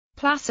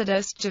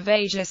Placidus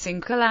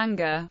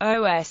Nkalanga,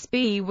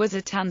 OSB, was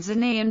a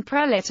Tanzanian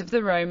prelate of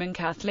the Roman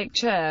Catholic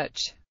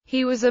Church.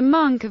 He was a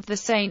monk of the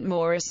St.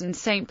 Maurice and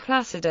St.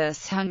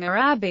 Placidus Hunga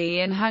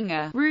Abbey in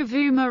Hunga,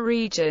 Ruvuma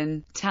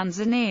region,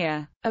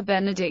 Tanzania, a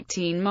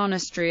Benedictine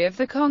monastery of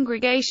the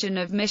Congregation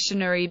of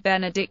Missionary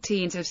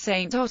Benedictines of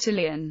St.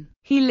 Ottilian.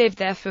 He lived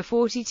there for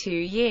 42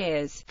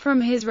 years, from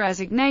his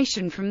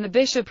resignation from the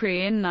bishopric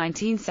in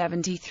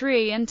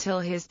 1973 until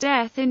his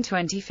death in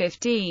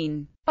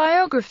 2015.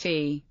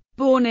 Biography.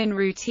 Born in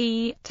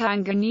Ruti,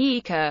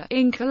 Tanganyika,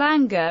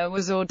 Nkalanga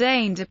was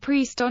ordained a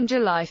priest on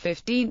July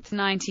 15,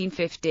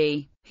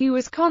 1950. He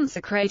was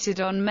consecrated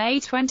on May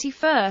 21,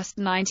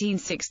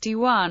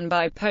 1961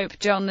 by Pope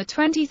John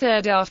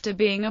XXIII after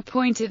being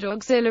appointed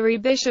auxiliary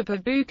bishop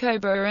of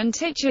Bukoba and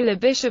titular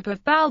bishop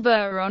of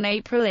Balba on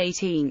April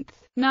 18,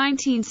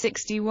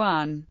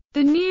 1961.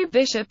 The new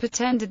bishop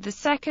attended the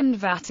Second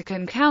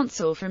Vatican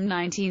Council from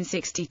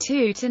 1962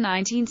 to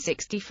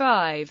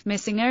 1965,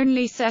 missing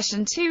only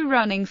Session 2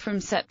 running from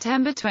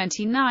September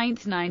 29,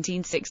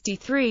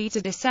 1963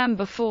 to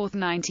December 4,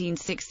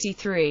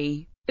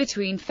 1963.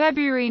 Between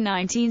February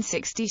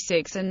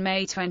 1966 and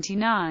May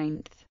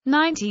 29,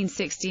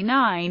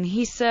 1969,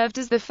 he served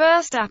as the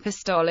first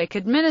apostolic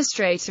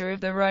administrator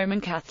of the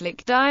Roman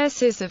Catholic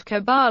Diocese of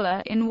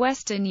Kampala in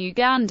western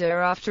Uganda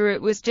after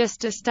it was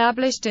just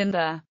established in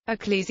the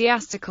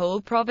ecclesiastical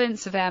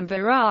province of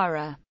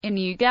Mbarara. In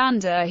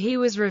Uganda, he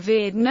was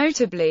revered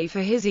notably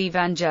for his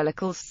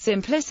evangelical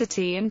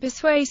simplicity and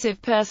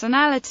persuasive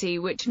personality,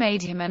 which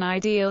made him an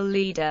ideal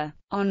leader.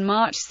 On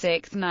March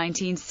 6,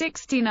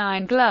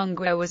 1969,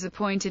 Nkalanga was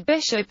appointed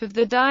bishop of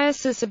the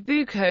Diocese of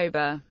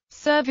Bukoba,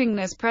 serving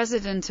as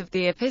president of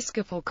the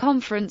Episcopal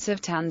Conference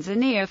of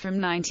Tanzania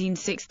from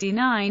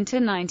 1969 to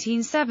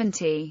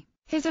 1970.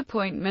 His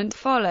appointment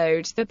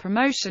followed the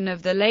promotion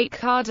of the late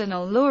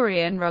Cardinal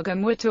Laurian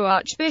Rugambwa to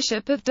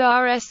Archbishop of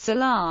Dar es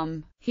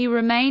Salaam. He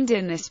remained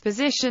in this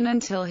position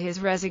until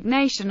his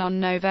resignation on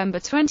November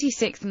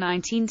 26,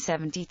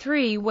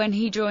 1973, when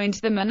he joined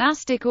the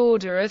monastic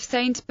order of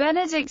Saint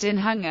Benedict in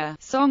Hunga,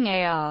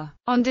 Songea.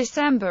 On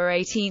December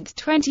 18,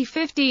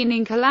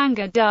 2015,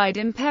 Nkalanga died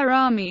in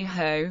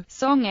Peramiho,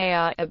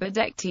 Songea, a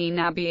Benedictine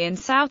abbey in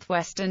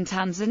southwestern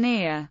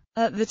Tanzania.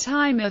 At the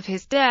time of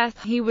his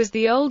death, he was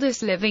the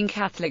oldest living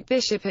Catholic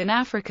bishop in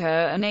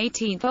Africa and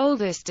 18th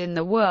oldest in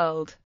the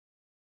world.